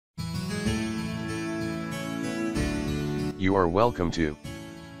You are welcome to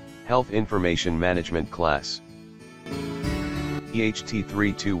Health Information Management class. EHT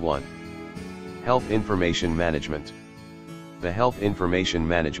 321. Health Information Management. The Health Information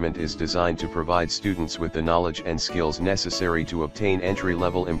Management is designed to provide students with the knowledge and skills necessary to obtain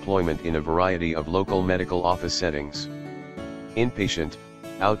entry-level employment in a variety of local medical office settings. Inpatient,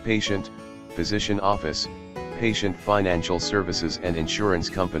 outpatient, physician office, patient financial services and insurance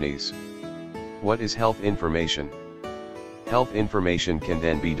companies. What is health information? Health information can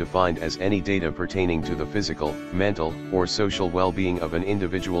then be defined as any data pertaining to the physical, mental, or social well-being of an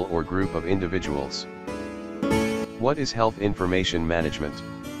individual or group of individuals. What is health information management?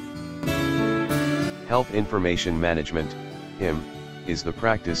 Health information management, HIM, is the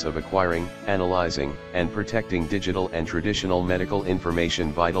practice of acquiring, analyzing, and protecting digital and traditional medical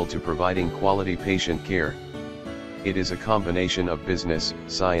information vital to providing quality patient care. It is a combination of business,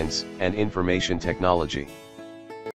 science, and information technology.